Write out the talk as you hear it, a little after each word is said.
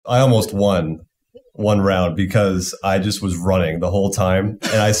I almost won one round because I just was running the whole time,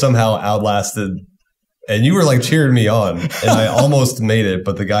 and I somehow outlasted. And you were like cheering me on, and I almost made it,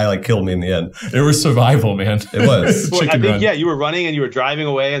 but the guy like killed me in the end. It was survival, man. It was. Well, I think, yeah, you were running and you were driving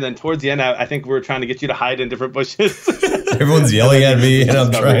away, and then towards the end, I think we were trying to get you to hide in different bushes. Everyone's yelling at me, and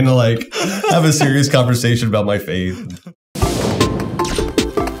I'm trying to like have a serious conversation about my faith.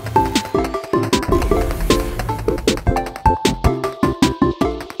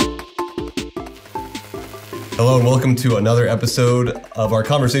 Hello and welcome to another episode of our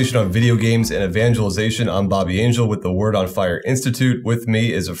conversation on video games and evangelization. I'm Bobby Angel with the Word on Fire Institute. With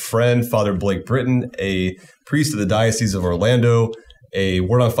me is a friend, Father Blake Britton, a priest of the Diocese of Orlando, a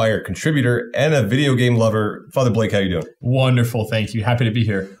Word on Fire contributor, and a video game lover. Father Blake, how you doing? Wonderful, thank you. Happy to be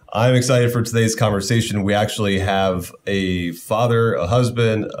here. I'm excited for today's conversation. We actually have a father, a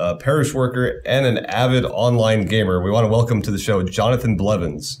husband, a parish worker, and an avid online gamer. We want to welcome to the show Jonathan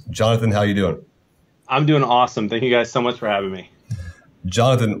Blevins. Jonathan, how you doing? I'm doing awesome. Thank you guys so much for having me.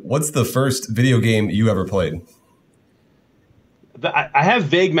 Jonathan, what's the first video game you ever played? I have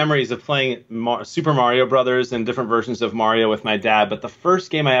vague memories of playing Super Mario Brothers and different versions of Mario with my dad, but the first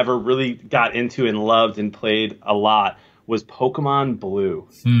game I ever really got into and loved and played a lot was Pokemon Blue.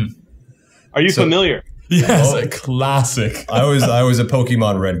 Are you familiar? Yes, a classic. I was a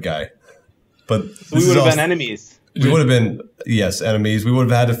Pokemon Red guy, but so we would have been enemies. We would have been, yes, enemies. We would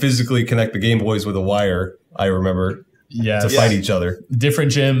have had to physically connect the Game Boys with a wire, I remember, to fight each other.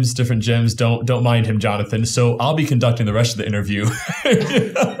 Different gyms. Don't mind him, Jonathan. So I'll be conducting the rest of the interview.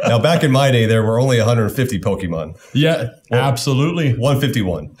 Now, back in my day, there were only 150 Pokemon. Yeah, absolutely.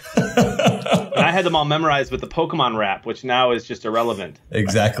 151. And I had them all memorized with the Pokemon rap, which now is just irrelevant.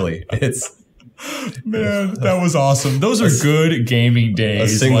 Exactly. Man, that was awesome. Those are good gaming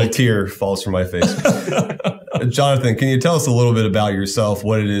days. A single tear falls from my face. Jonathan, can you tell us a little bit about yourself,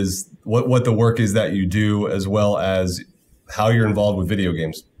 what it is, what the work is that you do, as well as how you're involved with video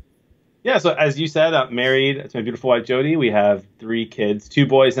games? Yeah, so as you said, I'm married to my beautiful wife, Jody. We have 3 kids, 2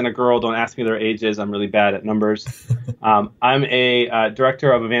 boys and a girl. Don't ask me their ages. I'm really bad at numbers. I'm a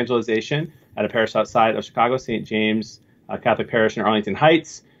director of evangelization at a parish outside of Chicago, St. James Catholic Parish in Arlington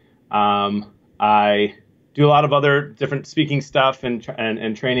Heights. I do a lot of other different speaking stuff and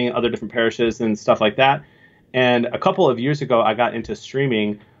training other different parishes and stuff like that. And a couple of years ago, I got into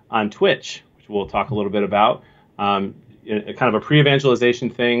streaming on Twitch, which we'll talk a little bit about. Kind of a pre-evangelization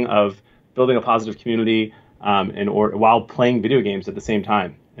thing of building a positive community while playing video games at the same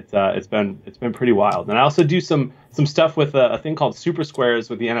time. It's been pretty wild. And I also do some stuff with a thing called Super Squares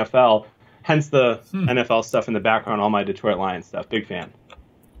with the NFL. Hence the NFL stuff in the background, all my Detroit Lions stuff. Big fan.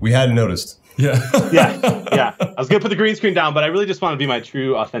 We hadn't noticed. Yeah. I was going to put the green screen down, but I really just want to be my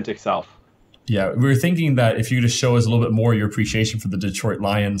true, authentic self. Yeah, we were thinking that if you could just show us a little bit more of your appreciation for the Detroit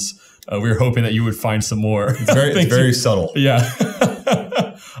Lions, we were hoping that you would find some more. It's very subtle. Yeah.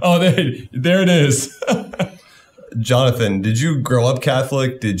 Oh, there it is. Jonathan, did you grow up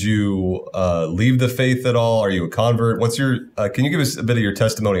Catholic? Did you leave the faith at all? Are you a convert? What's your? Can you give us a bit of your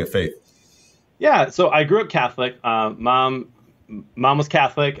testimony of faith? Yeah, so I grew up Catholic. Mom was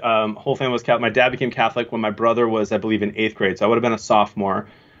Catholic. Whole family was Catholic. My dad became Catholic when my brother was, I believe, in 8th grade. So I would have been a sophomore.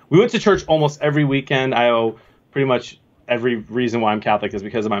 We went to church almost every weekend. I owe pretty much every reason why I'm Catholic is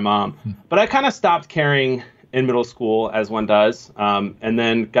because of my mom. But I kind of stopped caring in middle school, as one does, and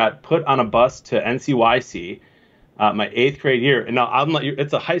then got put on a bus to NCYC my 8th grade year. And now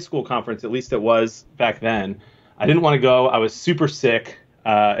it's a high school conference, at least it was back then. I didn't want to go. I was super sick.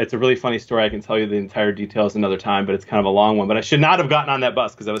 It's a really funny story. I can tell you the entire details another time, but it's kind of a long one. But I should not have gotten on that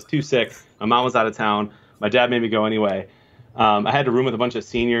bus because I was too sick. My mom was out of town. My dad made me go anyway. I had to room with a bunch of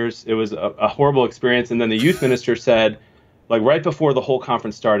seniors. It was a horrible experience. And then the youth minister said, like right before the whole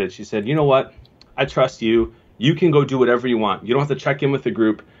conference started, she said, you know what? I trust you. You can go do whatever you want. You don't have to check in with the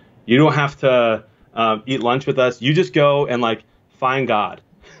group. You don't have to eat lunch with us. You just go and like find God.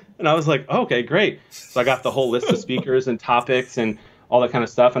 And I was like, oh, okay, great. So I got the whole list of speakers and topics and all that kind of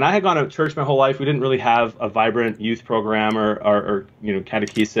stuff. And I had gone to church my whole life. We didn't really have a vibrant youth program or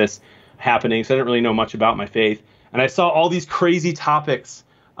catechesis happening. So I didn't really know much about my faith. And I saw all these crazy topics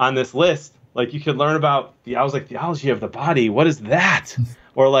on this list. Like you could learn about theology of the body. What is that?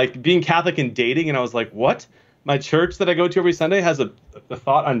 Or like being Catholic and dating. And I was like, what? My church that I go to every Sunday has a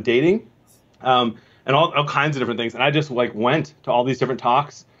thought on dating, and all kinds of different things. And I just like went to all these different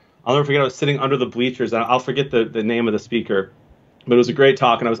talks. I'll never forget. I was sitting under the bleachers. And I'll forget the name of the speaker, but it was a great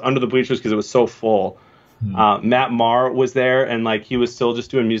talk. And I was under the bleachers because it was so full. Matt Maher was there, and like he was still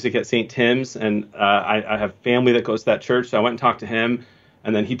just doing music at St. Tim's, and I have family that goes to that church, so I went and talked to him.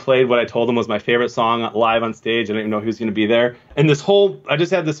 And then he played what I told him was my favorite song live on stage. I didn't even know he was going to be there. And I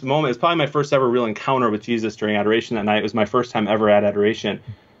just had this moment. It's probably my first ever real encounter with Jesus during adoration that night. It was my first time ever at adoration.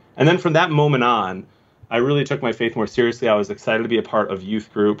 And then from that moment on, I really took my faith more seriously. I was excited to be a part of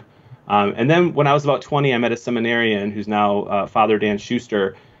youth group. And then when I was about 20, I met a seminarian who's now Father Dan Schuster.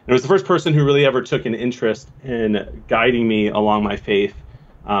 And it was the first person who really ever took an interest in guiding me along my faith.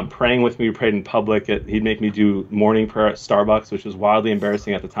 Praying with me, we prayed in public. He'd make me do morning prayer at Starbucks, which was wildly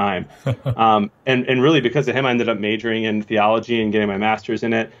embarrassing at the time. And really, because of him, I ended up majoring in theology and getting my master's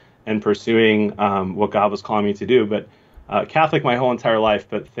in it and pursuing what God was calling me to do. But Catholic my whole entire life,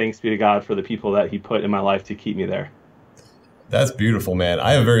 but thanks be to God for the people that he put in my life to keep me there. That's beautiful, man.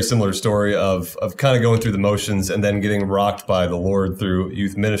 I have a very similar story of kind of going through the motions and then getting rocked by the Lord through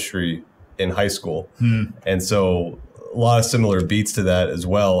youth ministry in high school. And so a lot of similar beats to that as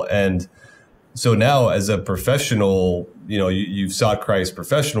well. And so now as a professional, you've sought Christ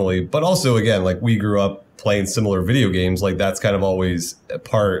professionally, but also, again, like we grew up playing similar video games. Like that's kind of always a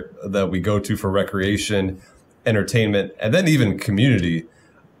part that we go to for recreation, entertainment, and then even community.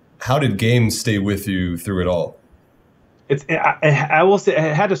 How did games stay with you through it all? I will say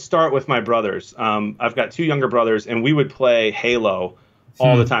it had to start with my brothers. I've got two younger brothers, and we would play Halo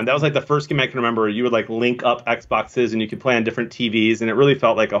all the time. That was like the first game I can remember. You would like link up Xboxes and you could play on different TVs, and it really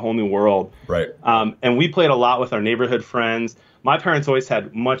felt like a whole new world. Right. And we played a lot with our neighborhood friends. My parents always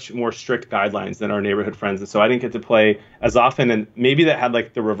had much more strict guidelines than our neighborhood friends, and so I didn't get to play as often. And maybe that had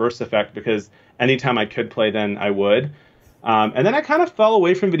like the reverse effect, because anytime I could play, then I would. And then I kind of fell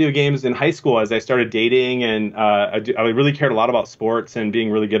away from video games in high school as I started dating, and I really cared a lot about sports and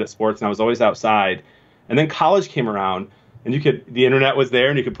being really good at sports, and I was always outside. And then college came around, and the internet was there,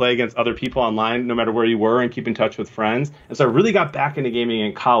 and you could play against other people online no matter where you were and keep in touch with friends. And so I really got back into gaming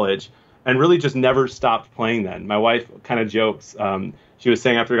in college and really just never stopped playing then. My wife kind of jokes. She was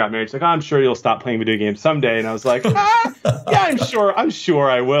saying after we got married, she's like, "Oh, I'm sure you'll stop playing video games someday." And I was like, yeah, I'm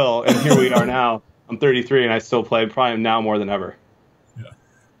sure I will. And here we are now. I'm 33 and I still play, probably now more than ever. Yeah,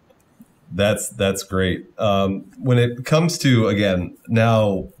 that's great. When it comes to, again,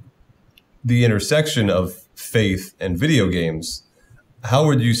 now the intersection of faith and video games, how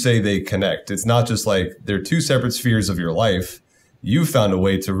would you say they connect? It's not just like they're two separate spheres of your life. You found a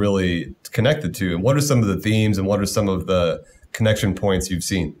way to really connect the two. And what are some of the themes and what are some of the connection points you've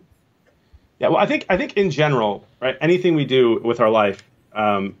seen? Yeah, well, I think in general, right, anything we do with our life,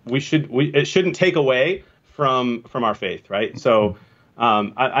 it shouldn't take away from our faith, right? So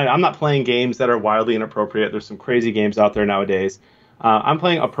I'm not playing games that are wildly inappropriate. There's some crazy games out there nowadays. I'm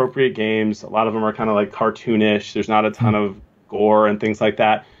playing appropriate games. A lot of them are kind of like cartoonish. There's not a ton of gore and things like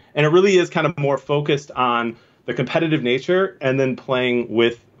that. And it really is kind of more focused on the competitive nature and then playing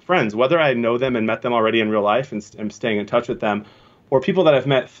with friends, whether I know them and met them already in real life and I'm staying in touch with them, or people that I've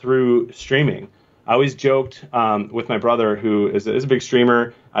met through streaming. I always joked with my brother, who is a big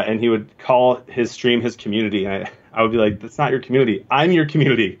streamer, and he would call his stream his community. I would be like, "That's not your community. I'm your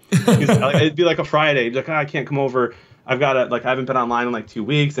community." It'd be like a Friday. He'd be like, "Oh, I can't come over. I haven't been online in like 2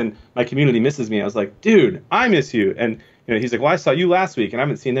 weeks, and my community misses me." I was like, "Dude, I miss you." And he's like, "Well, I saw you last week, and I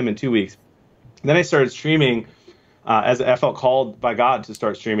haven't seen them in 2 weeks." And then I started streaming, as I felt called by God to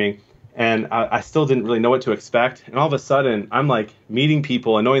start streaming. And I still didn't really know what to expect. And all of a sudden, I'm like meeting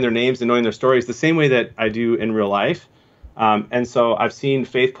people and knowing their names and knowing their stories the same way that I do in real life. And so I've seen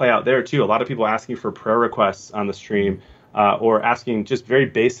faith play out there, too. A lot of people asking for prayer requests on the stream or asking just very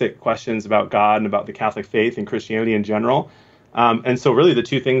basic questions about God and about the Catholic faith and Christianity in general. And so really the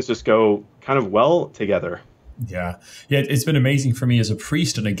two things just go kind of well together. Yeah. It's been amazing for me as a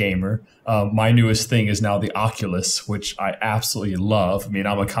priest and a gamer. My newest thing is now the Oculus, which I absolutely love. I mean,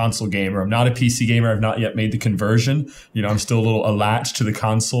 I'm a console gamer. I'm not a PC gamer. I've not yet made the conversion. I'm still a little attached to the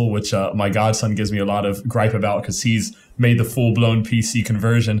console, which my godson gives me a lot of gripe about because he's made the full-blown PC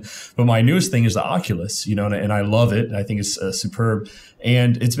conversion. But my newest thing is the Oculus, and I love it. I think it's superb.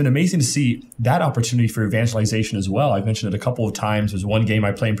 And it's been amazing to see that opportunity for evangelization as well. I've mentioned it a couple of times. There's one game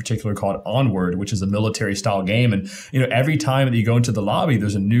I play in particular called Onward, which is a military-style game. And, every time that you go into the lobby,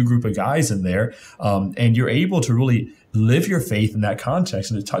 there's a new group of guys in there. And you're able to really live your faith in that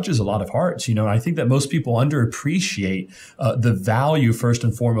context. And it touches a lot of hearts, And I think that most people underappreciate the value, first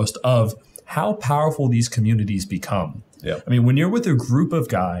and foremost, of how powerful these communities become. Yeah. I mean, when you're with a group of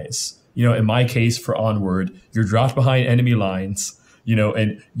guys, in my case for Onward, you're dropped behind enemy lines,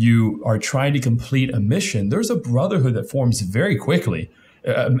 and you are trying to complete a mission. There's a brotherhood that forms very quickly.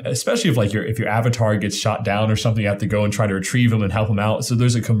 especially if your avatar gets shot down or something, you have to go and try to retrieve them and help them out. So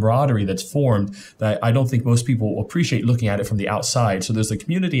there's a camaraderie that's formed that I don't think most people appreciate looking at it from the outside. So there's the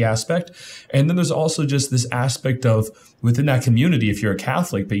community aspect. And then there's also just this aspect of within that community, if you're a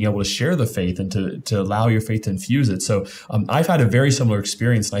Catholic, being able to share the faith and to allow your faith to infuse it. So I've had a very similar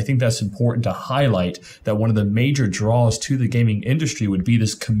experience. And I think that's important to highlight, that one of the major draws to the gaming industry would be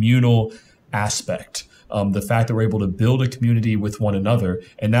this communal aspect. The fact that we're able to build a community with one another,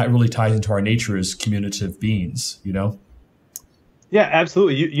 and that really ties into our nature as communicative beings, you know? Yeah,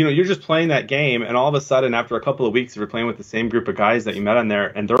 absolutely. You're just playing that game, and all of a sudden, after a couple of weeks, you're playing with the same group of guys that you met on there,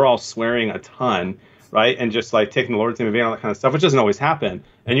 and they're all swearing a ton, right? And just like taking the Lord's name in vain, all that kind of stuff, which doesn't always happen.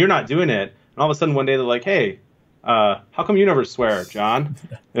 And you're not doing it. And all of a sudden, one day they're like, "Hey, how come you never swear, John?"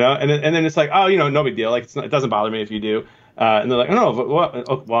 You know, and then it's like, "Oh, no big deal. Like it doesn't bother me if you do." And they're like, "Oh,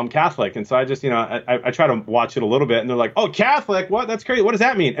 no, well, I'm Catholic." And so I just, I try to watch it a little bit, and they're like, "Oh, Catholic? What? That's great. What does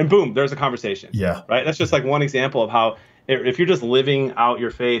that mean?" And boom, there's a conversation. Yeah. Right. That's just like one example of how if you're just living out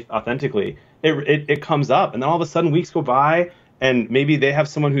your faith authentically, it comes up, and then all of a sudden weeks go by, and maybe they have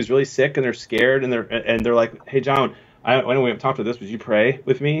someone who's really sick and they're scared, and they're like, "Hey, John, I know we haven't talked about this. Would you pray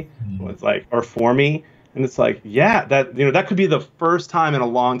with me?" Mm-hmm. It's like, or for me. And it's like, yeah, that could be the first time in a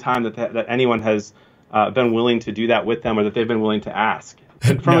long time that anyone has been willing to do that with them, or that they've been willing to ask,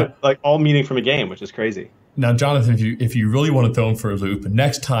 and from all meeting from a game, which is crazy. Now, Jonathan, if you really want to throw them for a loop,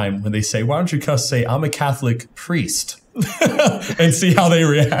 next time when they say, "Why don't you say I'm a Catholic priest?" and see how they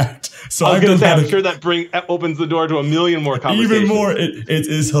react. So I'm sure that opens the door to a million more conversations. Even more, it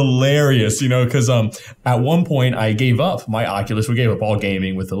is hilarious, because at one point I gave up my Oculus. We gave up all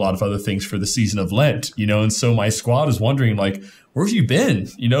gaming with a lot of other things for the season of Lent, and so my squad is wondering, like, where have you been?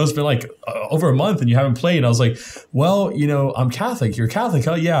 It's been like over a month and you haven't played. And I was like, well, I'm Catholic. You're Catholic?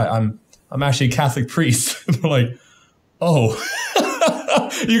 Oh yeah, I'm actually a Catholic priest. And they're like, oh.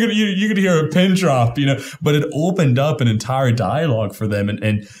 You could hear a pin drop, but it opened up an entire dialogue for them.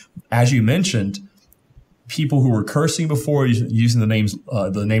 And as you mentioned, people who were cursing before, using the name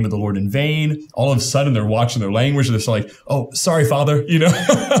of the Lord in vain, all of a sudden they're watching their language and they're like, "Oh, sorry, Father," in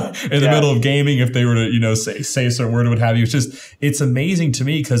the middle of gaming, if they were to, say a certain word or what have you. It's amazing to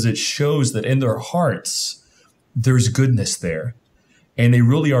me because it shows that in their hearts, there's goodness there. And they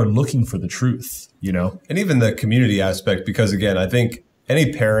really are looking for the truth, And even the community aspect, because again, I think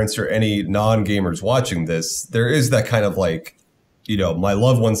any parents or any non-gamers watching this, there is that kind of like, my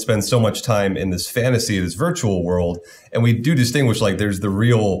loved ones spend so much time in this fantasy, this virtual world. And we do distinguish, like, there's the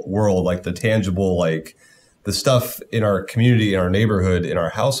real world, like the tangible, like the stuff in our community, in our neighborhood, in our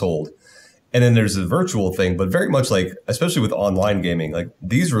household. And then there's the virtual thing, but very much like, especially with online gaming, like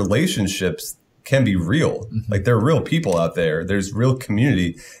these relationships can be real. Mm-hmm. Like there are real people out there. There's real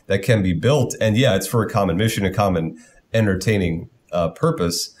community that can be built. And yeah, it's for a common mission, a common entertaining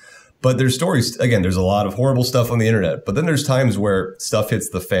purpose. But there's stories, again, there's a lot of horrible stuff on the internet, but then there's times where stuff hits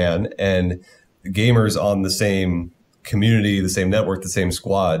the fan and gamers on the same community, the same network, the same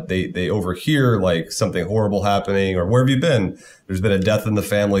squad, they overhear like something horrible happening, or where have you been? There's been a death in the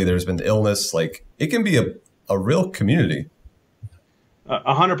family. There's been illness. Like it can be a real community.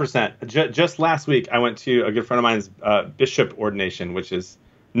 100%. Just last week, I went to a good friend of mine's bishop ordination, which is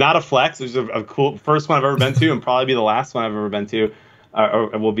not a flex. It's a cool first one I've ever been to, and probably be the last one I've ever been to,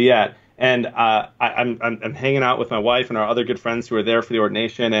 or will be at. And I'm hanging out with my wife and our other good friends who are there for the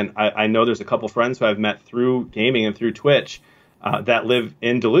ordination. And I know there's a couple friends who I've met through gaming and through Twitch that live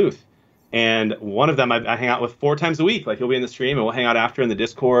in Duluth. And one of them I hang out with 4 times a week. Like he'll be in the stream and we'll hang out after in the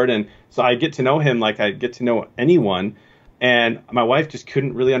Discord. And so I get to know him like I get to know anyone. And my wife just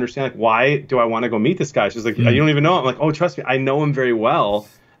couldn't really understand, like, why do I want to go meet this guy? She's like, you don't even know him. I'm like, oh, trust me, I know him very well.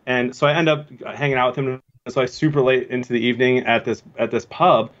 And so I end up hanging out with him. So I super late into the evening at this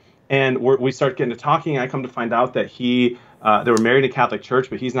pub, and we start getting to talking. And I come to find out that they were married in a Catholic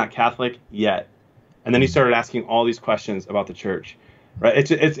church, but he's not Catholic yet. And then he started asking all these questions about the church. Right?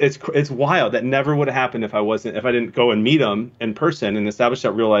 It's wild. That never would have happened if I didn't go and meet him in person and establish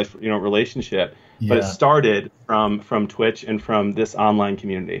that real life relationship. Yeah. But it started from Twitch and from this online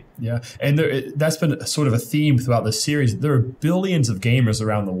community. Yeah, and that's been sort of a theme throughout the series. There are billions of gamers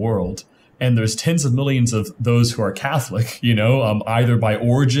around the world, and there's tens of millions of those who are Catholic, either by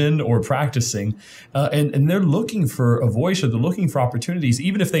origin or practicing, and they're looking for a voice, or they're looking for opportunities,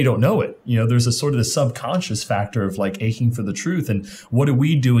 even if they don't know it. There's a sort of the subconscious factor of like aching for the truth, and what are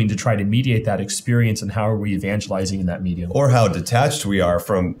we doing to try to mediate that experience, and how are we evangelizing in that medium? Or how detached we are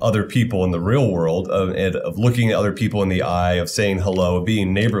from other people in the real world, and of looking at other people in the eye, of saying hello, of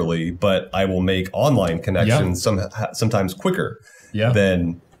being neighborly, but I will make online connections sometimes quicker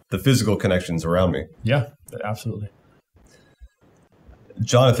than the physical connections around me. Yeah, absolutely.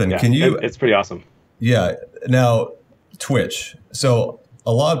 Jonathan, Yeah, can you? It's pretty awesome. Yeah. Now, Twitch. So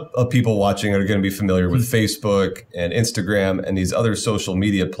a lot of people watching are going to be familiar with Facebook and Instagram and these other social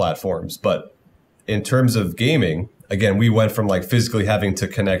media platforms. But in terms of gaming, again, we went from like physically having to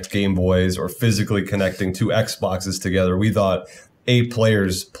connect Game Boys or physically connecting two Xboxes together. We thought 8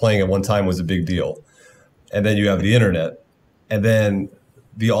 players playing at one time was a big deal. And then you have the internet. And then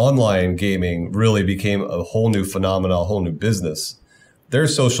the online gaming really became a whole new phenomenon, a whole new business.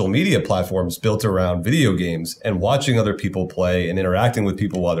 There's social media platforms built around video games and watching other people play and interacting with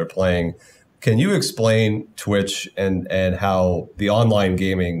people while they're playing. Can you explain Twitch and how the online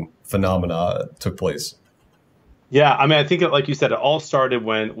gaming phenomena took place? Yeah, I mean, I think, like you said, it all started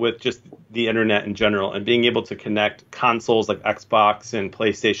with just the internet in general and being able to connect consoles like Xbox and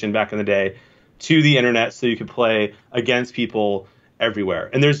PlayStation back in the day to the internet so you could play against people everywhere.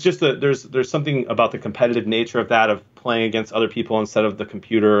 And there's just there's something about the competitive nature of that, of playing against other people instead of the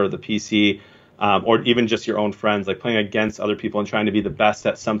computer or the PC, or even just your own friends, like playing against other people and trying to be the best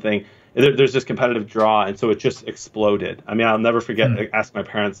at something. There's this competitive draw, and so it just exploded. I mean, I'll never forget ask my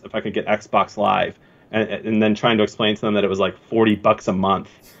parents if I could get Xbox Live, and then trying to explain to them that it was like $40 a month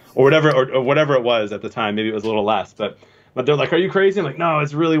or whatever it was at the time. Maybe it was a little less, but they're like, "Are you crazy?" I'm like, "No,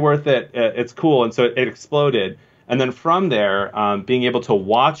 it's really worth it. It's cool." And so it exploded. And then from there, being able to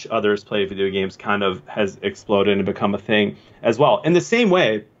watch others play video games kind of has exploded and become a thing as well. In the same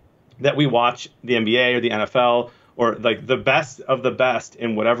way that we watch the NBA or the NFL or like the best of the best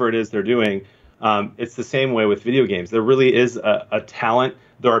in whatever it is they're doing, it's the same way with video games. There really is a talent.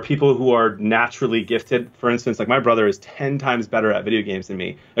 There are people who are naturally gifted. For instance, like my brother is 10 times better at video games than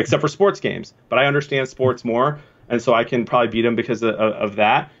me, except for sports games. But I understand sports more, and so I can probably beat him because of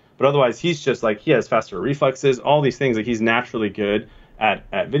that. But otherwise, he's just like, he has faster reflexes, all these things. Like he's naturally good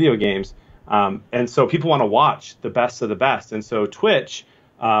at video games. And so people want to watch the best of the best. And so Twitch,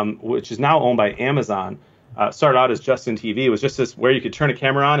 which is now owned by Amazon, started out as Justin TV. It was just this where you could turn a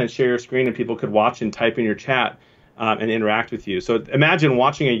camera on and share your screen and people could watch and type in your chat and interact with you. So imagine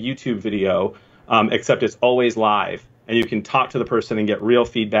watching a YouTube video, except it's always live. And you can talk to the person and get real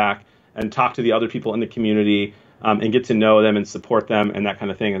feedback and talk to the other people in the community. And get to know them and support them and that kind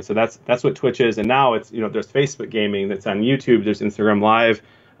of thing. And so that's what Twitch is. And now it's, there's Facebook gaming that's on YouTube. There's Instagram Live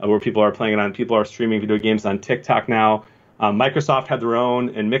where people are playing it on. People are streaming video games on TikTok now. Microsoft had their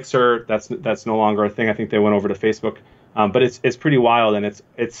own, and Mixer, that's no longer a thing. I think they went over to Facebook. But it's pretty wild, and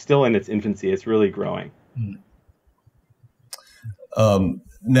it's still in its infancy. It's really growing.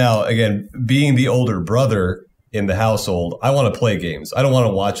 Now, again, being the older brother in the household, I want to play games. I don't want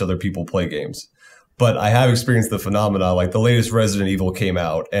to watch other people play games. But I have experienced the phenomena, like the latest Resident Evil came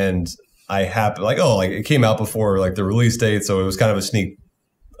out, and I happened it came out before like the release date, so it was kind of a sneak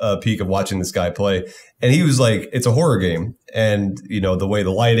peek of watching this guy play. And he was like, it's a horror game, and the way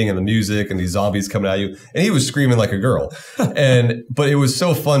the lighting and the music and these zombies coming at you, and he was screaming like a girl. But it was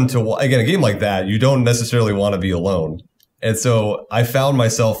so fun to again, a game like that, you don't necessarily want to be alone. And so I found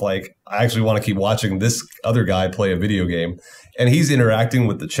myself like, I actually want to keep watching this other guy play a video game. And he's interacting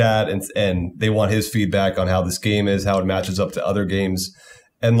with the chat, and they want his feedback on how this game is, how it matches up to other games.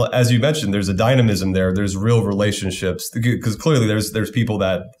 And as you mentioned, there's a dynamism there. There's real relationships, because clearly there's people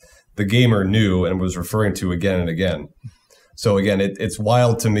that the gamer knew and was referring to again and again. So again, it's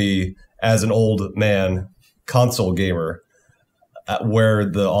wild to me as an old man console gamer where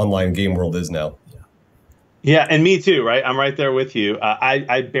the online game world is now. Yeah, and me too, right? I'm right there with you.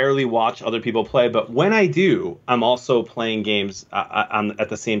 I barely watch other people play, but when I do, I'm also playing games at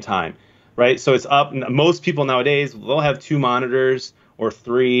the same time, right? So it's up. Most people nowadays, they'll have 2 monitors or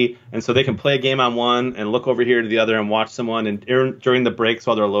 3, and so they can play a game on one and look over here to the other and watch someone. And during the breaks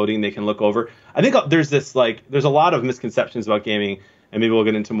while they're loading, they can look over. I think there's a lot of misconceptions about gaming, and maybe we'll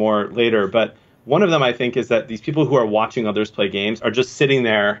get into more later. But one of them, I think, is that these people who are watching others play games are just sitting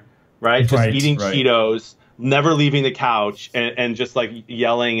there, right? Just eating Cheetos, never leaving the couch, and just like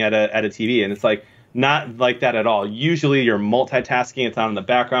yelling at a TV. And it's like not like that at all. Usually you're multitasking. It's on in the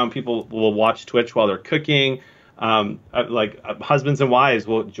background. People will watch Twitch while they're cooking. Husbands and wives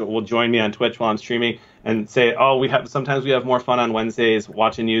will join me on Twitch while I'm streaming and say, "Oh, sometimes we have more fun on Wednesdays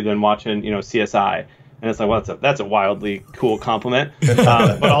watching you than watching CSI." And it's like, well, that's a wildly cool compliment,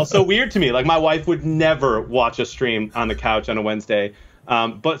 but also weird to me. Like my wife would never watch a stream on the couch on a Wednesday.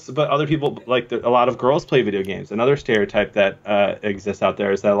 But other people, like a lot of girls play video games. Another stereotype that exists out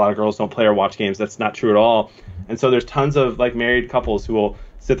there is that a lot of girls don't play or watch games. That's not true at all. And so there's tons of like married couples who will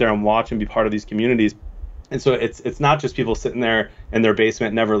sit there and watch and be part of these communities. And so it's not just people sitting there in their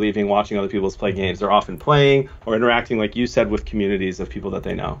basement, never leaving, watching other people's play games. They're often playing or interacting, like you said, with communities of people that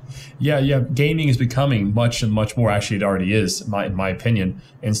they know. Yeah. Gaming is becoming much and much more. Actually, it already is, in my opinion,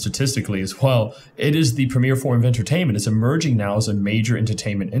 and statistically as well. It is the premier form of entertainment. It's emerging now as a major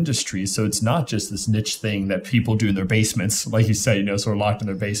entertainment industry. So it's not just this niche thing that people do in their basements, like you say, sort of locked in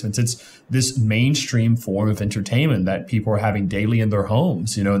their basements. It's this mainstream form of entertainment that people are having daily in their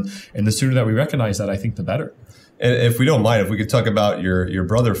homes, and the sooner that we recognize that, I think the better. And if we don't mind, if we could talk about your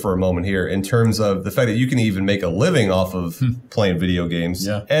brother for a moment here, in terms of the fact that you can even make a living off of playing video games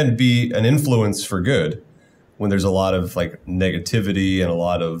and be an influence for good when there's a lot of like negativity and a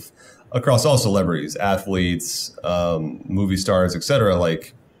lot of across all celebrities, athletes, movie stars, etc.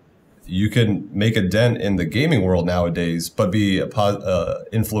 Like you can make a dent in the gaming world nowadays, but be a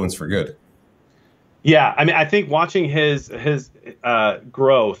influence for good. Yeah, I mean, I think watching his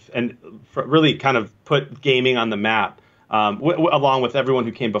growth and really kind of put gaming on the map, along with everyone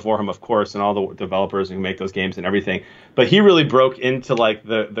who came before him, of course, and all the developers who make those games and everything. But he really broke into like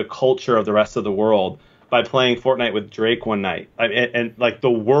the culture of the rest of the world by playing Fortnite with Drake one night, and like the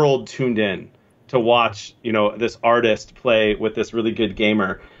world tuned in to watch, this artist play with this really good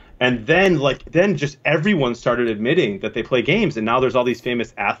gamer. And then just everyone started admitting that they play games. And now there's all these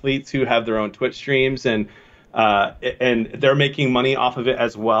famous athletes who have their own Twitch streams and they're making money off of it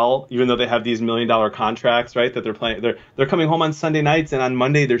as well, even though they have these $1 million contracts, right? That they're playing. They're coming home on Sunday nights and on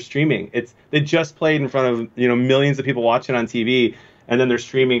Monday they're streaming. They just played in front of, millions of people watching on TV, and then they're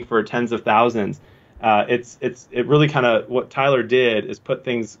streaming for tens of thousands. It really kind of what Tyler did is put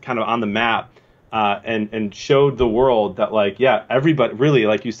things kind of on the map. And showed the world that, like, yeah, everybody, really,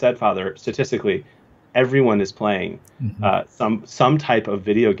 like you said, Father, statistically, everyone is playing some type of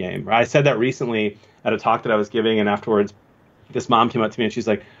video game. I said that recently at a talk that I was giving, and afterwards, this mom came up to me and she's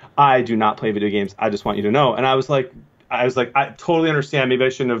like, "I do not play video games. I just want you to know." And I was like, I totally understand. Maybe I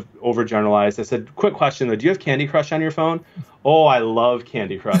shouldn't have overgeneralized. I said, "Quick question though, do you have Candy Crush on your phone?" "Oh, I love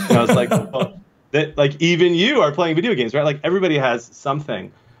Candy Crush." And I was like, well, like even you are playing video games, right? Like everybody has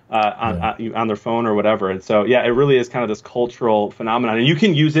something. On their phone or whatever. And so, yeah, it really is kind of this cultural phenomenon. And you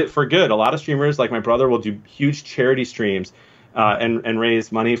can use it for good. A lot of streamers, like my brother, will do huge charity streams and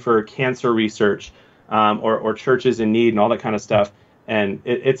raise money for cancer research or churches in need and all that kind of stuff. And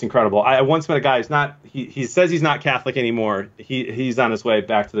it's incredible. I once met a guy who's he says he's not Catholic anymore. He's on his way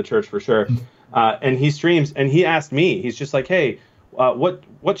back to the church for sure. And he streams, and he asked me, he's just like, "Hey,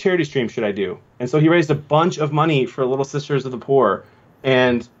 what charity stream should I do?" And so he raised a bunch of money for Little Sisters of the Poor.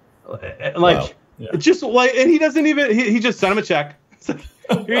 And just like, and he doesn't even, he just sent him a check. It's like,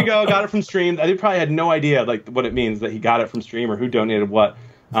 "Here you go, got it from Stream." I probably had no idea like what it means that he got it from Stream or who donated what.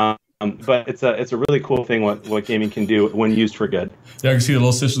 But it's a really cool thing what gaming can do when used for good. Yeah, I can see the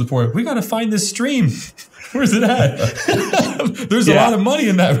Little Sisters of the Poor. "We got to find this stream. Where's it at?" There's a lot of money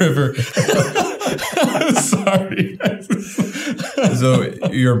in that river. Sorry. So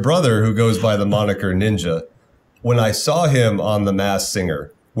your brother, who goes by the moniker Ninja, when I saw him on The Masked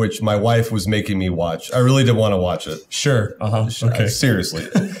Singer, which my wife was making me watch, I really didn't want to watch it. Sure. Okay. Seriously.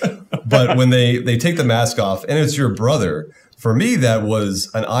 But when they take the mask off and it's your brother, for me, that was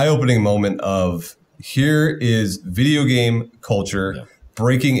an eye-opening moment of here is video game culture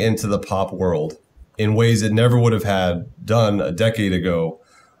breaking into the pop world in ways it never would have had done a decade ago.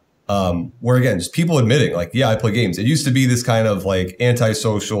 Where again, just people admitting like, yeah, I play games. It used to be this kind of like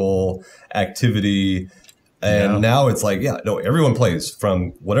antisocial activity. And now it's like, yeah, no, everyone plays,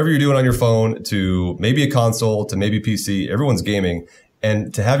 from whatever you're doing on your phone to maybe a console to maybe PC. Everyone's gaming.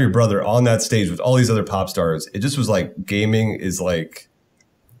 And to have your brother on that stage with all these other pop stars, it just was like gaming is like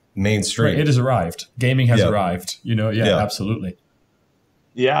mainstream. Right, it has arrived. Gaming has arrived. Absolutely.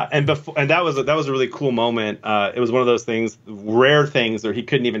 Yeah, and that was a really cool moment. It was one of those things, rare things, where he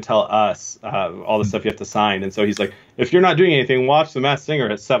couldn't even tell us all the stuff you have to sign. And so he's like, "If you're not doing anything, watch The Masked Singer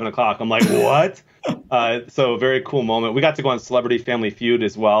at 7:00. I'm like, "What?" So very cool moment. We got to go on Celebrity Family Feud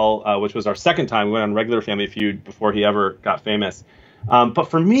as well, which was our second time. We went on regular Family Feud before he ever got famous. But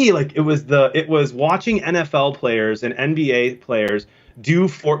for me, like it was watching NFL players and NBA players do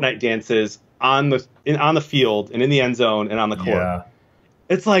Fortnite dances on the field and in the end zone and on the court. Yeah.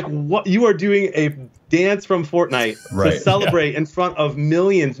 It's like, what, you are doing a dance from Fortnite to celebrate in front of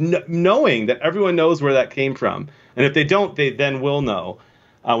millions, knowing that everyone knows where that came from. And if they don't, they then will know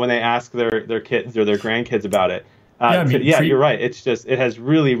when they ask their kids or their grandkids about it. You're right. It's just, it has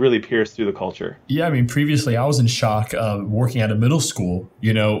really, really pierced through the culture. Yeah, I mean, previously I was in shock working at a middle school.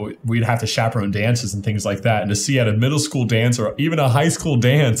 We'd have to chaperone dances and things like that. And to see at a middle school dance or even a high school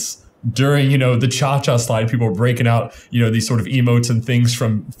dance during, the cha-cha slide, people were breaking out, these sort of emotes and things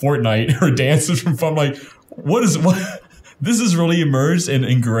from Fortnite or dances from fun. Like, what? this is really emerged and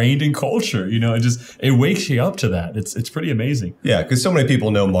ingrained in culture. It wakes you up to that. It's pretty amazing. Yeah, because so many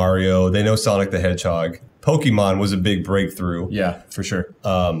people know Mario, they know Sonic the Hedgehog. Pokemon was a big breakthrough. Yeah, for sure.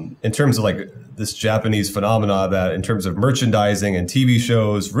 In terms of like this Japanese phenomena that in terms of merchandising and TV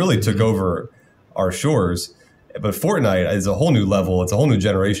shows really took over our shores. But Fortnite is a whole new level. It's a whole new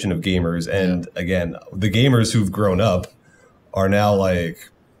generation of gamers. And again, the gamers who've grown up are now like,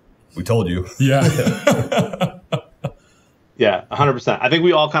 we told you. Yeah. Yeah, 100%. I think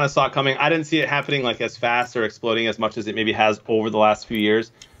we all kind of saw it coming. I didn't see it happening like as fast or exploding as much as it maybe has over the last few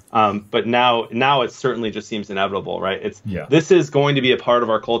years. But now it certainly just seems inevitable, right? This is going to be a part of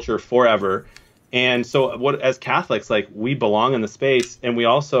our culture forever. And so as Catholics, like, we belong in the space, and we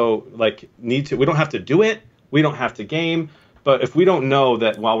also like we don't have to do it. We don't have to game. But if we don't know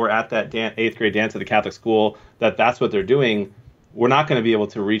that while we're at that 8th grade dance at the Catholic school, that's what they're doing, we're not going to be able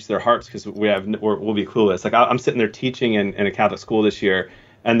to reach their hearts because we'll be clueless. Like I'm sitting there teaching in a Catholic school this year,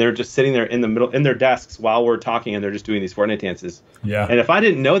 and they're just sitting there in the middle in their desks while we're talking, and they're just doing these Fortnite dances. Yeah. And if I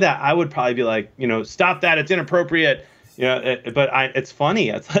didn't know that, I would probably be like, stop that, it's inappropriate. It's funny.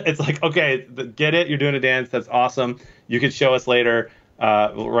 It's like, okay, get it. You're doing a dance. That's awesome. You could show us later.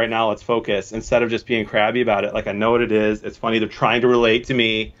 Right now, let's focus instead of just being crabby about it. Like, I know what it is. It's funny. They're trying to relate to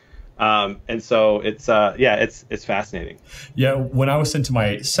me. And so it's fascinating. Yeah. When I was sent to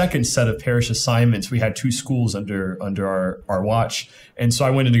my second set of parish assignments, we had 2 schools under our watch. And so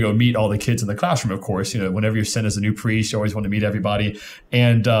I went in to go meet all the kids in the classroom, of course. Whenever you're sent as a new priest, you always want to meet everybody.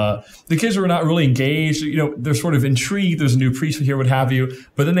 And the kids were not really engaged. They're sort of intrigued. There's a new priest here, what have you.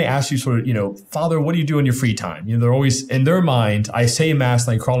 But then they ask you sort of, Father, what do you do in your free time? They're always, in their mind, I say Mass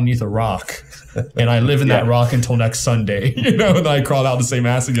and I crawl underneath a rock. And I live in that rock until next Sunday, and then I crawl out to say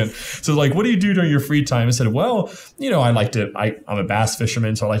Mass again. So like, what do you do during your free time? I said, well, I'm a bass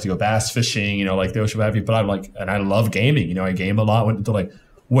fisherman, so I like to go bass fishing, like the ocean, what have you. But I'm like, and I love gaming, I game a lot. They're like,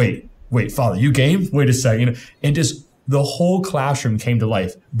 wait, Father, you game? Wait a second. And just the whole classroom came to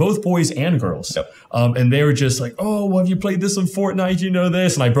life, both boys and girls. Yep. And they were just like, oh, well, have you played this on Fortnite? You know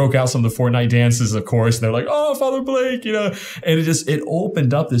this? And I broke out some of the Fortnite dances, of course. And they're like, oh, Father Blake, and it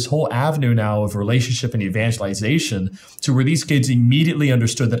opened up this whole avenue now of relationship and evangelization to where these kids immediately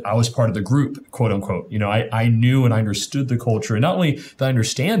understood that I was part of the group, quote unquote. I knew and I understood the culture. And not only did I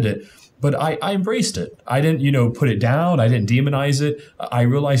understand it, but I embraced it. I didn't, put it down. I didn't demonize it. I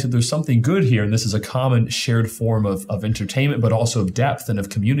realized that there's something good here. And this is a common shared form of entertainment, but also of depth and of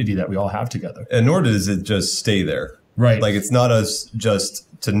community that we all have together. And nor does it just stay there. Right. Like, it's not us just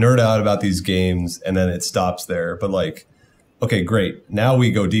to nerd out about these games and then it stops there. But like, okay, great. Now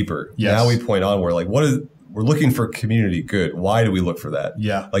we go deeper. Yes. Now we point on where like, we're looking for community. Good. Why do we look for that?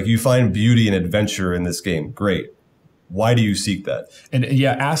 Yeah. Like, you find beauty and adventure in this game. Great. Why do you seek that? And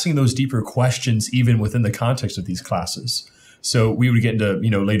asking those deeper questions, even within the context of these classes. So we would get into,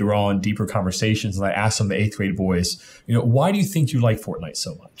 later on deeper conversations. And I asked some of the 8th grade boys, why do you think you like Fortnite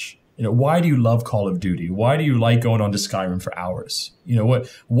so much? Why do you love Call of Duty? Why do you like going on to Skyrim for hours?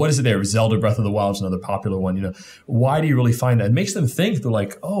 What is it there? Zelda Breath of the Wild is another popular one. Why do you really find that? It makes them think. They're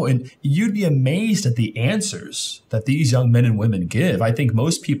like, oh, and you'd be amazed at the answers that these young men and women give. I think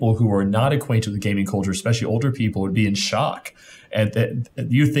most people who are not acquainted with gaming culture, especially older people, would be in shock. And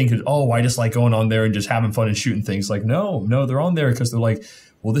you think, oh, I just like going on there and just having fun and shooting things. Like, no, they're on there because they're like,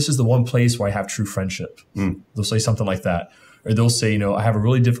 well, this is the one place where I have true friendship. They'll say something like that. Or they'll say, I have a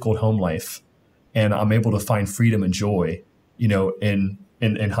really difficult home life and I'm able to find freedom and joy, in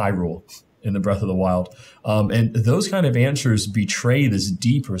Hyrule, in the Breath of the Wild. And those kind of answers betray this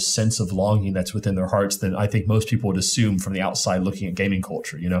deeper sense of longing that's within their hearts than I think most people would assume from the outside looking at gaming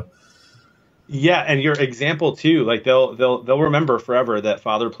culture, Yeah, and your example too, like they'll remember forever that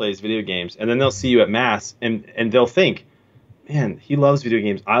Father plays video games, and then they'll see you at Mass and they'll think, man, he loves video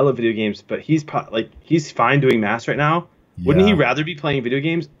games. I love video games, but he's fine doing Mass right now. Wouldn't he rather be playing video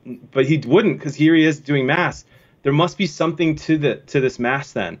games? But he wouldn't, because here he is doing Mass. There must be something to this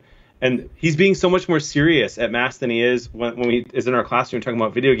Mass then. And he's being so much more serious at Mass than he is when he is in our classroom talking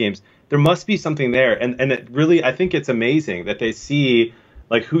about video games. There must be something there. And it really, I think it's amazing that they see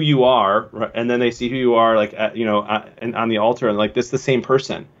like who you are, right? And then they see who you are like on the altar, and like this is the same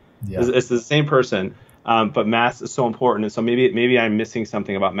person. Yeah. It's the same person. But Mass is so important. And so maybe I'm missing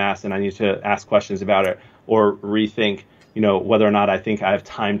something about Mass and I need to ask questions about it or rethink whether or not I think I have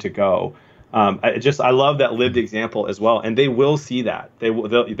time to go. I love that lived example as well. And they will see that. They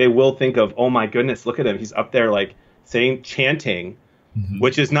will think of, oh my goodness, look at him. He's up there like chanting,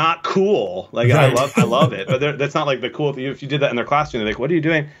 which is not cool. Like, right. I love it. But that's not like the cool. If you did that in their classroom, they're like, what are you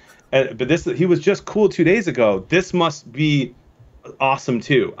doing? But he was just cool 2 days ago. This must be awesome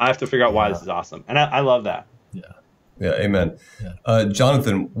too. I have to figure out why this is awesome. And I love that. Yeah. Yeah, amen. Yeah.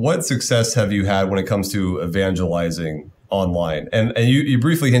 Jonathan, what success have you had when it comes to evangelizing online? And you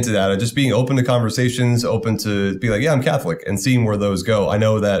briefly hinted at it, just being open to conversations, open to be like, yeah, I'm Catholic, and seeing where those go. I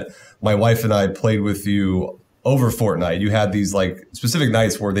know that my wife and I played with you over Fortnite. You had these like specific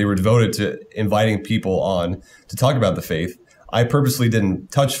nights where they were devoted to inviting people on to talk about the faith. I purposely didn't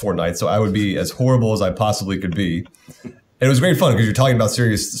touch Fortnite, so I would be as horrible as I possibly could be. And it was great fun because you're talking about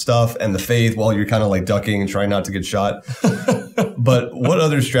serious stuff and the faith while you're kind of like ducking and trying not to get shot. But what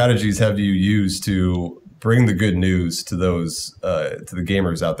other strategies have you used to bring the good news to those to the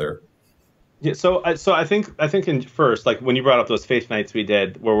gamers out there? Yeah, so I think in first, like when you brought up those faith nights we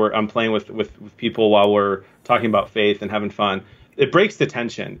did, where I'm playing with people while we're talking about faith and having fun, it breaks the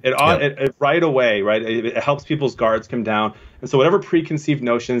tension. It right away, right? It helps people's guards come down, and so whatever preconceived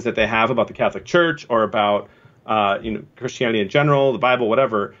notions that they have about the Catholic Church or about Christianity in general, the Bible,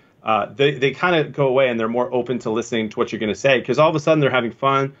 whatever, they kind of go away and they're more open to listening to what you're going to say, because all of a sudden they're having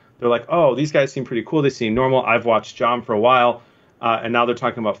fun. They're like, oh, these guys seem pretty cool. They seem normal. I've watched John for a while. And now they're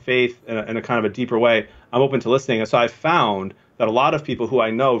talking about faith in a kind of a deeper way. I'm open to listening. And so I found that a lot of people who I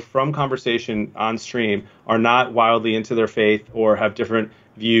know from conversation on stream are not wildly into their faith or have different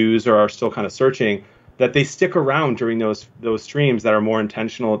views or are still kind of searching, that they stick around during those streams that are more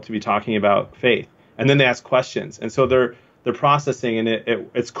intentional to be talking about faith. And then they ask questions. And so they're processing, and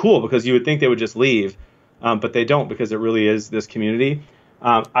it's cool because you would think they would just leave, but they don't, because it really is this community.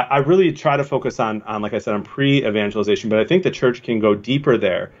 I really try to focus on, like I said, on pre-evangelization, but I think the church can go deeper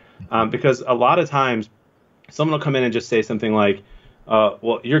there, because a lot of times someone will come in and just say something like,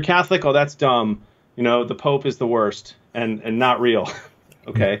 well, you're Catholic? Oh, that's dumb. The Pope is the worst and not real.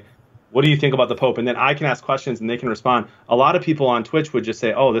 Okay. What do you think about the Pope? And then I can ask questions and they can respond. A lot of people on Twitch would just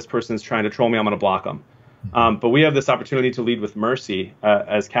say, oh, this person's trying to troll me, I'm going to block them. But we have this opportunity to lead with mercy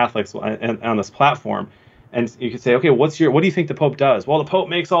as Catholics on this platform. And you could say, okay, what do you think the Pope does? Well, the Pope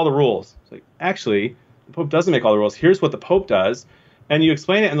makes all the rules. It's like, actually, the Pope doesn't make all the rules. Here's what the Pope does. And you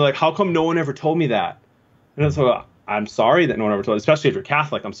explain it, and they're like, how come no one ever told me that? And it's like, I'm sorry that no one ever told you, especially if you're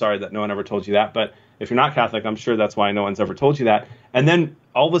Catholic. I'm sorry that no one ever told you that. But if you're not Catholic, I'm sure that's why no one's ever told you that. And then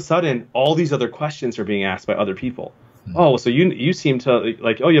all of a sudden, all these other questions are being asked by other people. Oh, so you seem to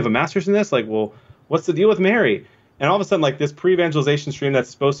like, oh, you have a master's in this? Like, well, what's the deal with Mary? And all of a sudden, like this pre-evangelization stream that's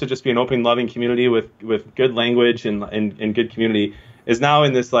supposed to just be an open, loving community with good language and good community is now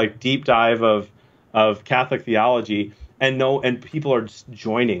in this like deep dive of Catholic theology, and people are just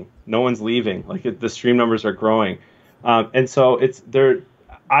joining. No one's leaving. Like the stream numbers are growing, and so it's there.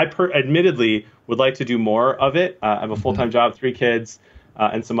 Admittedly would like to do more of it. I have a full-time job, 3 kids,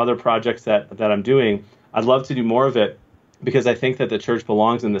 and some other projects that I'm doing. I'd love to do more of it because I think that the church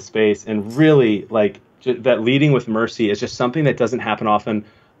belongs in this space, and really like. That leading with mercy is just something that doesn't happen often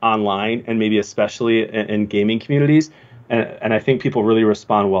online, and maybe especially in gaming communities. And I think people really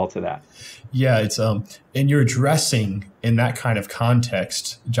respond well to that. Yeah, it's and you're addressing in that kind of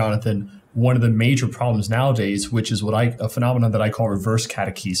context, Jonathan, one of the major problems nowadays, which is a phenomenon that I call reverse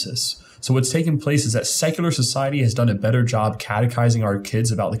catechesis. So what's taking place is that secular society has done a better job catechizing our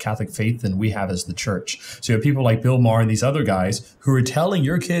kids about the Catholic faith than we have as the church. So you have people like Bill Maher and these other guys who are telling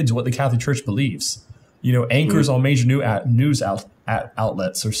your kids what the Catholic Church believes. Anchors on major news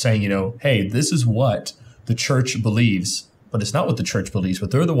outlets are saying, hey, this is what the church believes, but it's not what the church believes,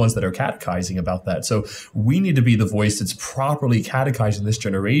 but they're the ones that are catechizing about that. So we need to be the voice that's properly catechizing this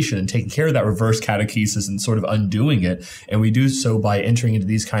generation and taking care of that reverse catechesis and sort of undoing it. And we do so by entering into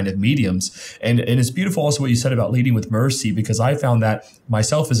these kind of mediums. And it's beautiful also what you said about leading with mercy, because I found that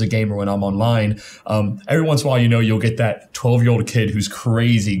myself as a gamer when I'm online, every once in a while, you'll get that 12-year-old kid who's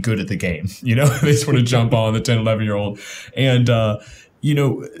crazy good at the game. They sort of jump on the 10, 11-year-old. And,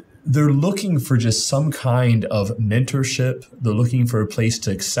 they're looking for just some kind of mentorship. They're looking for a place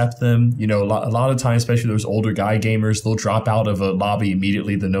to accept them. A lot of times, especially those older guy gamers, they'll drop out of a lobby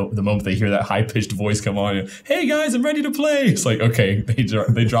immediately the moment they hear that high-pitched voice come on. And, hey, guys, I'm ready to play. It's like, okay,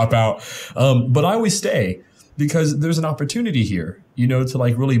 they drop out. But I always stay because there's an opportunity here, to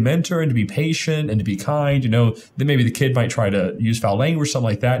like really mentor and to be patient and to be kind. Then maybe the kid might try to use foul language, something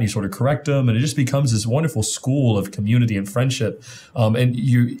like that, and you sort of correct them. And it just becomes this wonderful school of community and friendship. And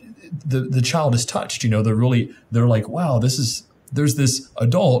the child is touched, they're like, wow, there's this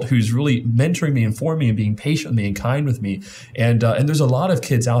adult who's really mentoring me, informing me, and being patient with me and kind with me. And there's a lot of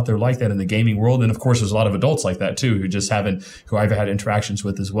kids out there like that in the gaming world. And of course, there's a lot of adults like that too, who I've had interactions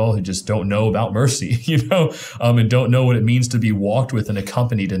with as well, who just don't know about mercy, and don't know what it means to be walked with and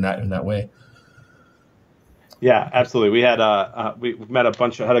accompanied in that way. Yeah, absolutely. We had we met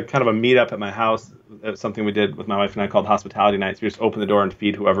had a kind of a meetup at my house. It was something we did with my wife and I called hospitality nights. We just open the door and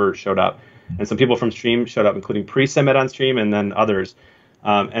feed whoever showed up. And some people from stream showed up, including priests I met on stream and then others.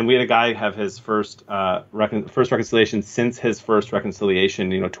 And we had a guy have his first reconciliation since his first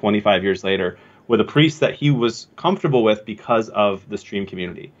reconciliation, 25 years later, with a priest that he was comfortable with because of the stream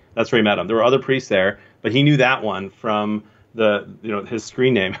community. That's where he met him. There were other priests there, but he knew that one from his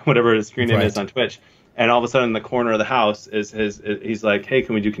screen name, whatever his screen name is on Twitch. And all of a sudden, in the corner of the house he's like, "Hey,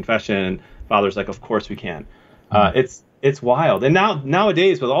 can we do confession?" And Father's like, "Of course we can." It's wild. And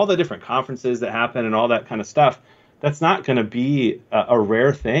nowadays, with all the different conferences that happen and all that kind of stuff, that's not going to be a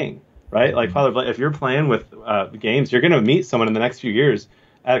rare thing, right? Like, Father, if you're playing with games, you're going to meet someone in the next few years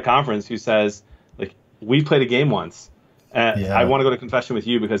at a conference who says, like, "We played a game once. I want to go to confession with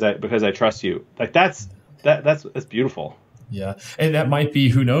you because I trust you." Like, that's beautiful. Yeah. And that might be,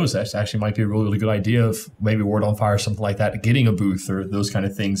 who knows, that actually might be a really, really good idea of maybe Word on Fire or something like that, getting a booth or those kind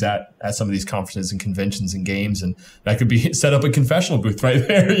of things at some of these conferences and conventions and games. And that could be set up a confessional booth right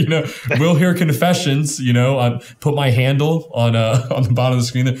there. We'll hear confessions, put my handle on the bottom of the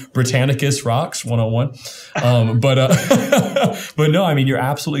screen, Britannicus Rocks 101. But no, I mean, you're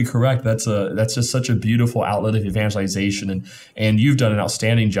absolutely correct. That's just such a beautiful outlet of evangelization. And you've done an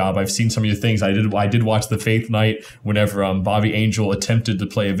outstanding job. I've seen some of your things. I did watch the Faith Night whenever Bobby Angel attempted to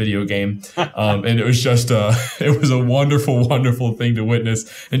play a video game. And it was just it was a wonderful, wonderful thing to witness,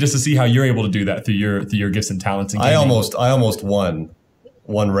 and just to see how you're able to do that through your gifts and talents. I almost won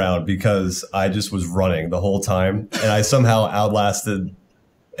one round because I just was running the whole time, and I somehow outlasted.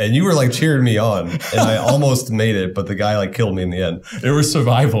 And you were like cheering me on, and I almost made it, but the guy like killed me in the end. It was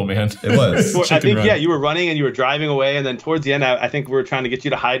survival, man. It was. I think, you were running and you were driving away, and then towards the end, I think we were trying to get you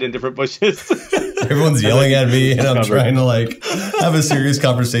to hide in different bushes. Everyone's yelling at me, and I'm trying to like have a serious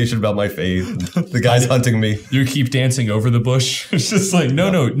conversation about my faith. The guy's hunting me. You keep dancing over the bush. It's just like,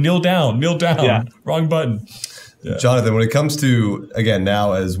 no, kneel down. Yeah. Wrong button. Yeah. Jonathan, when it comes to, again,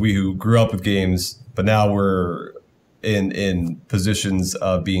 now as we who grew up with games, but now we're in positions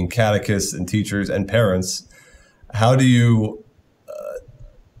of being catechists and teachers and parents, how do you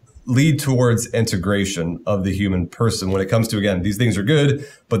lead towards integration of the human person when it comes to, again, these things are good,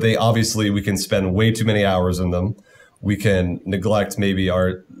 but we can spend way too many hours in them. We can neglect maybe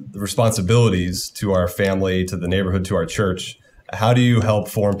our responsibilities to our family, to the neighborhood, to our church. How do you help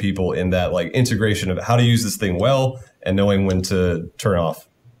form people in that like integration of how to use this thing well and knowing when to turn off?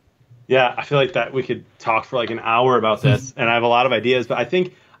 Yeah, I feel like that we could talk for like an hour about this, and I have a lot of ideas. But I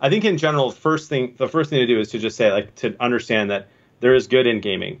think in general, the first thing to do is to just say, like, to understand that there is good in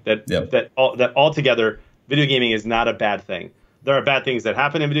gaming. That altogether, video gaming is not a bad thing. There are bad things that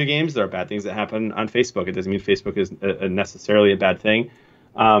happen in video games. There are bad things that happen on Facebook. It doesn't mean Facebook is necessarily a bad thing.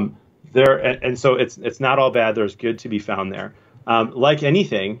 So it's not all bad. There's good to be found there. Like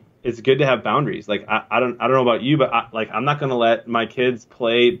anything, it's good to have boundaries. Like, I don't know about you, but I'm not going to let my kids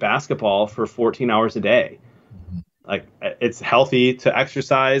play basketball for 14 hours a day. Like, it's healthy to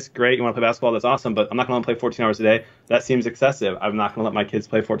exercise. Great. You want to play basketball? That's awesome. But I'm not going to let them play 14 hours a day. That seems excessive. I'm not going to let my kids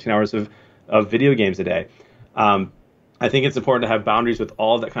play 14 hours of video games a day. I think it's important to have boundaries with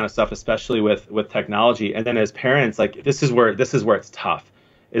all of that kind of stuff, especially with technology. And then as parents, like, this is where it's tough,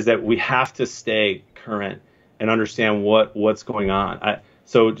 is that we have to stay current and understand what's going on.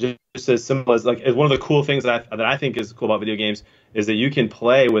 So just as simple as, like, one of the cool things that I think is cool about video games is that you can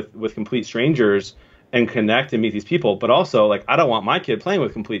play with complete strangers and connect and meet these people. But also, like, I don't want my kid playing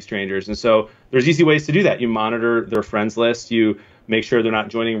with complete strangers. And so there's easy ways to do that. You monitor their friends list. You make sure they're not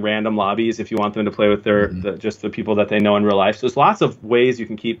joining random lobbies if you want them to play with just the people that they know in real life. So there's lots of ways you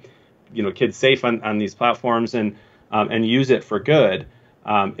can keep kids safe on these platforms and use it for good.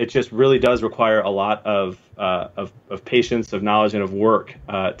 It just really does require a lot of patience, of knowledge, and of work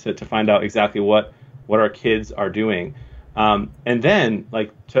to find out exactly what our kids are doing, and then,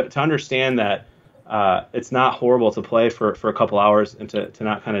 like, to understand that it's not horrible to play for a couple hours, and to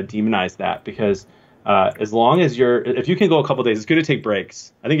not kind of demonize that, because as long as if you can go a couple days, it's good to take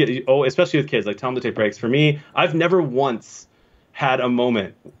breaks. I think especially with kids, like, tell them to take breaks. For me, I've never once had a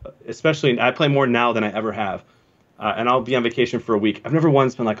moment, especially I play more now than I ever have. And I'll be on vacation for a week. I've never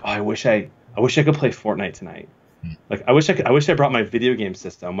once been like, oh, I wish I could play Fortnite tonight. Like, I wish I brought my video game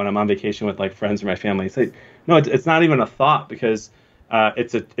system when I'm on vacation with, like, friends or my family. It's like, no, it's not even a thought, because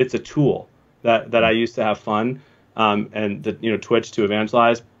it's a tool that I use to have fun, and Twitch to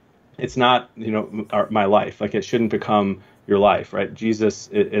evangelize. It's not my life. Like, it shouldn't become your life, right? Jesus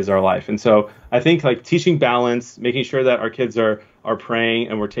is our life. And so I think, like, teaching balance, making sure that our kids are praying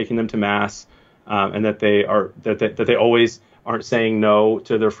and we're taking them to mass. And that they always aren't saying no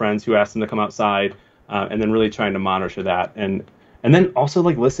to their friends who ask them to come outside, and then really trying to monitor that, and then also,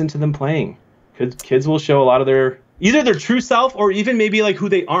 like, listen to them playing. Kids will show a lot of their either their true self or even maybe like who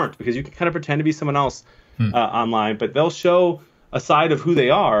they aren't, because you can kind of pretend to be someone else online, but they'll show a side of who they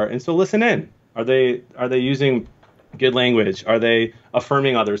are. And so listen in. Are they using good language? Are they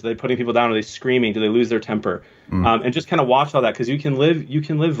affirming others? Are they putting people down? Are they screaming? Do they lose their temper? And just kind of watch all that, because you can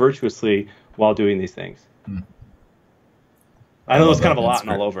live virtuously while doing these things. I know it's kind of a lot and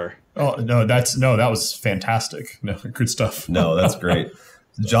all over. Oh, no, that was fantastic. No, good stuff. No, that's great.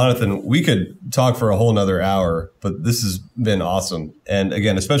 Jonathan, we could talk for a whole nother hour, but this has been awesome. And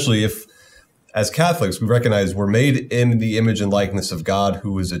again, especially if, as Catholics, we recognize we're made in the image and likeness of God,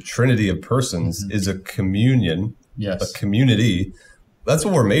 who is a trinity of persons, is a communion, a community. That's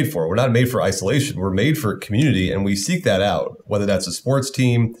what we're made for. We're not made for isolation. We're made for community, and we seek that out, whether that's a sports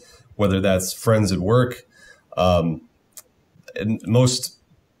team, whether that's friends at work. And most,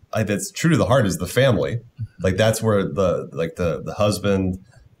 that's true to the heart, is the family. Like that's where the husband,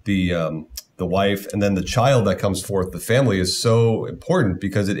 the wife, and then the child that comes forth. The family is so important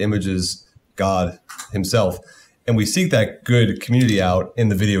because it images God himself. And we seek that good community out in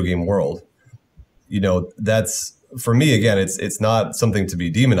the video game world. That's, for me, again, it's not something to be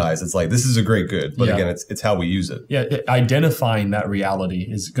demonized. It's like, this is a great good, but again, it's how we use it. Yeah, identifying that reality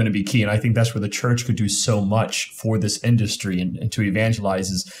is going to be key. And I think that's where the church could do so much for this industry and to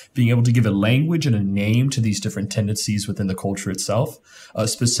evangelize, is being able to give a language and a name to these different tendencies within the culture itself.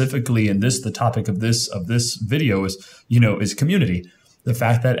 Specifically in this, the topic of this video is community. The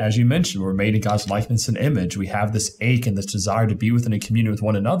fact that, as you mentioned, we're made in God's likeness and image. We have this ache and this desire to be within a community with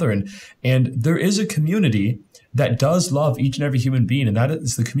one another. And there is a community that does love each and every human being, and that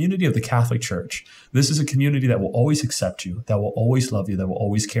is the community of the Catholic Church. This is a community that will always accept you, that will always love you, that will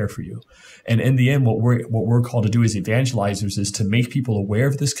always care for you. And in the end, what we're called to do as evangelizers is to make people aware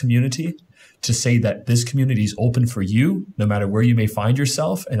of this community, to say that this community is open for you, no matter where you may find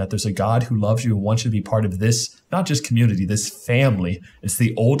yourself, and that there's a God who loves you and wants you to be part of this, not just community, this family. It's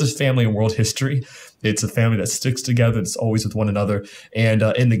the oldest family in world history. It's a family that sticks together. It's always with one another. And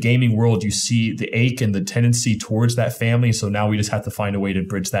in the gaming world, you see the ache and the tendency towards that family. So now we just have to find a way to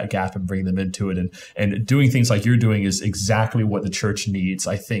bridge that gap and bring them into it. And doing things like you're doing is exactly what the church needs,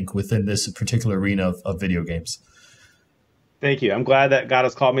 I think, within this particular arena of video games. Thank you. I'm glad that God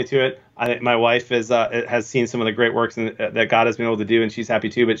has called me to it. My wife has seen some of the great works that God has been able to do, and she's happy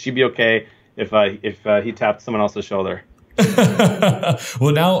too. But she'd be okay if he tapped someone else's shoulder.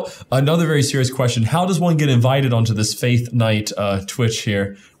 Well, now another very serious question: how does one get invited onto this Faith Night Twitch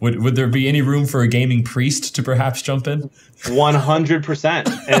here? Would there be any room for a gaming priest to perhaps jump in?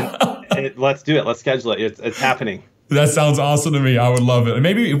 100%. And let's do it. Let's schedule it. It's happening. That sounds awesome to me. I would love it.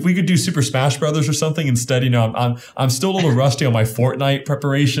 Maybe if we could do Super Smash Brothers or something instead. I'm still a little rusty on my Fortnite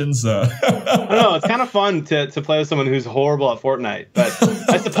preparations. I don't know. It's kind of fun to play with someone who's horrible at Fortnite. But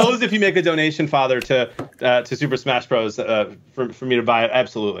I suppose if you make a donation, Father, to Super Smash Bros. For me to buy it,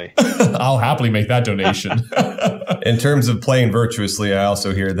 absolutely. I'll happily make that donation. In terms of playing virtuously, I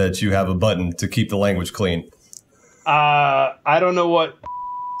also hear that you have a button to keep the language clean. I don't know what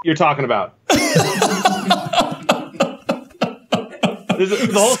you're talking about.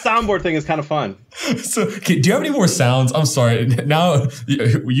 The whole soundboard thing is kind of fun. So, do you have any more sounds? I'm sorry. Now,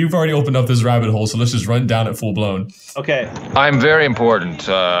 you've already opened up this rabbit hole, so let's just run down it full blown. Okay. I'm very important.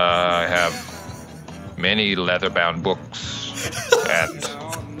 I have many leather-bound books, and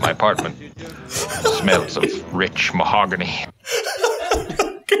my apartment smells of rich mahogany.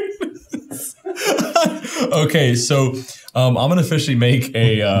 Okay, so I'm going to officially make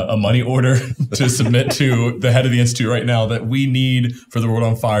a money order to submit to the head of the Institute right now that we need for the World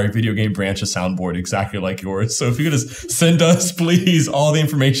on Fire video game branch a soundboard exactly like yours. So if you could just send us, please, all the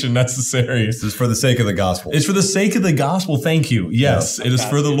information necessary. This is for the sake of the gospel. It's for the sake of the gospel. Thank you. Yes, it is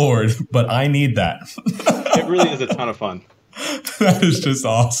for the Lord, but I need that. It really is a ton of fun. That is just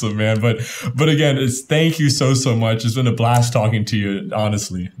awesome, man. But again, thank you so much. It's been a blast talking to you,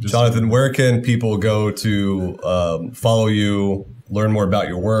 honestly. Jonathan, where can people go to follow you, learn more about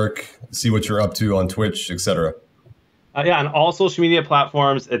your work, see what you're up to on Twitch, etc.? Yeah, on all social media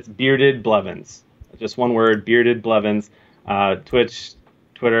platforms, it's Bearded Blevins. Just one word, Bearded Blevins. Twitch,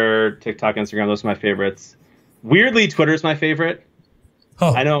 Twitter, TikTok, Instagram, those are my favorites. Weirdly, Twitter's my favorite.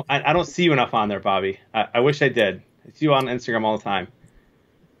 Huh. I know I don't see you enough on there, Bobby. I wish I did. I see you on Instagram all the time.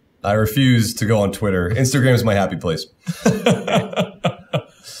 I refuse to go on Twitter. Instagram is my happy place.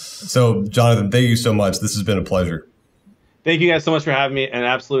 So, Jonathan, thank you so much. This has been a pleasure. Thank you guys so much for having me. An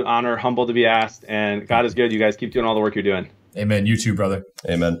absolute honor, humble to be asked. And God is good. You guys keep doing all the work you're doing. Amen. You too, brother.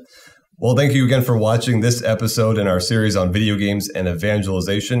 Amen. Well, thank you again for watching this episode in our series on video games and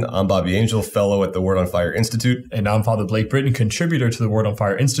evangelization. I'm Bobby Angel, fellow at the Word on Fire Institute. And I'm Father Blake Britton, contributor to the Word on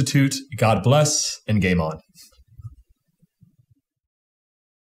Fire Institute. God bless and game on.